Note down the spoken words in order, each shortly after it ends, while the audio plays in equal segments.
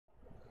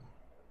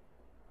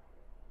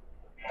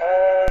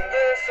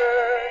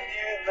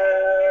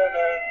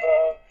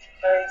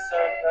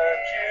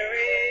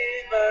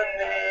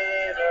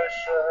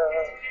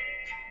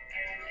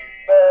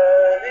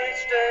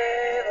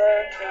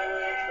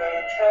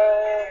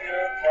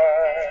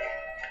cry,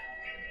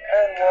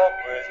 and walk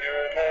with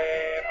your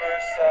neighbor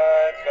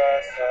side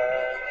by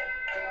side.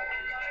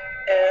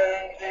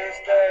 In these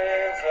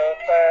days of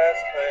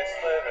fast-paced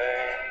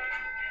living,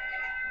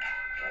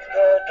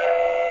 there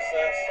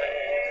doesn't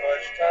seem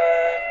much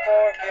time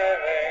for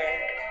giving.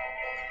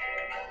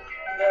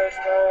 There's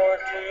more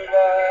to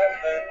life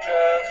than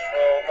just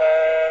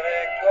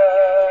romantic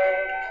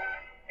love.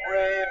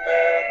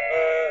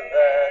 Remember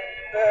that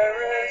there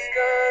is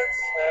God's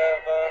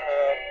heaven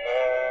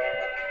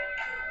above.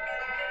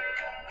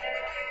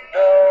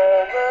 No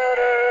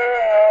matter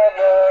how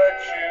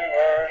much you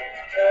earn,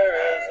 there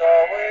is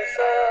always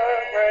a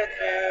great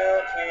deal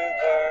to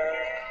learn.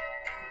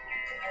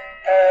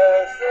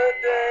 As the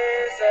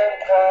days and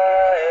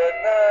quiet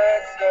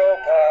nights go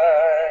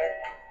by,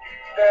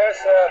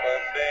 there's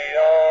heaven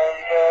beyond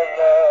the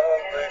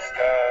lovely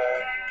sky.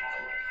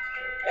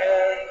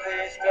 In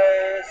these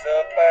days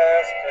of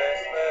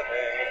fast-paced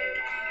living,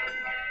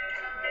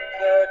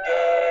 there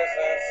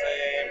doesn't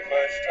seem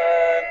much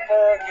time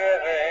for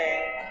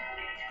giving.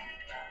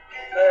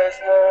 There's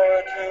more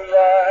to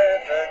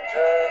life than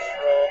just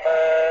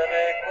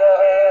romantic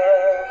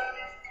love.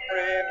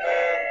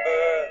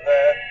 Remember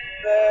that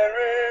there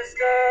is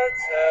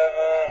God's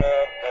heaven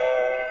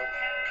above.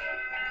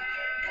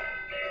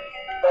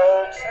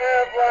 Folks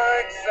have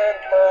likes and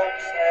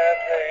folks have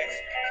hates.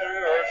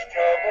 Through earth's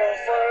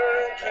troubles,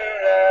 learn to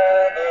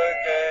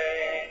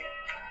navigate.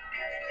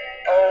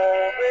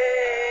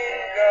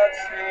 Obeying God,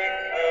 seek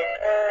the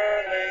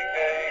pearly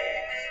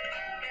gates.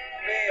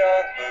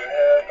 Beyond blue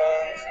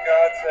heavens,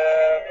 God's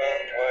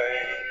heaven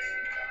waits.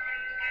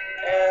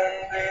 In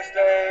these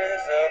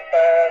days of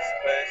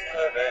fast-paced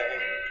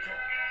living,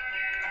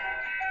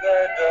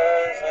 there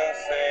doesn't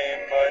seem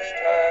much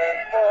time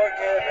for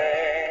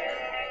giving.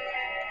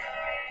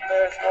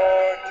 There's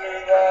more to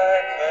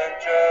life than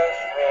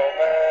just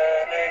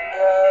romantic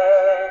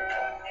love.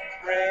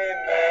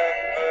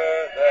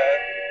 Remember that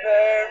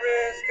there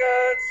is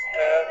God's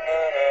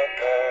heaven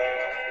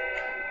above.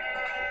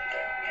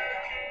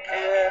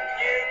 If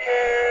you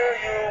care,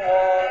 you'll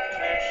want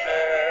to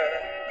share.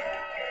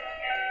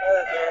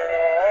 Whether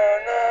or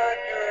not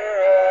you're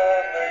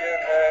a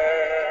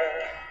millionaire,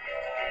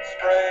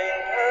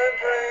 springtime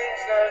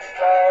brings us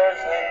flowers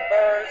and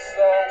birds'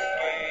 song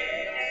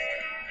sweet.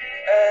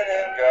 And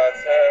in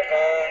God's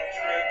heaven,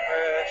 true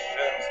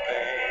Christians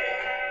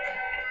meet.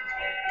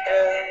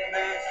 In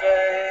these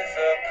days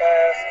of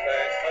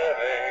fast-paced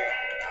living,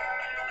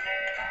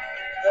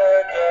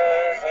 there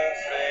doesn't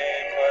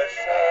seem much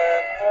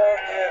time for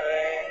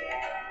giving.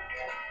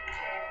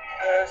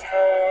 There's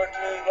more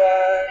to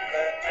life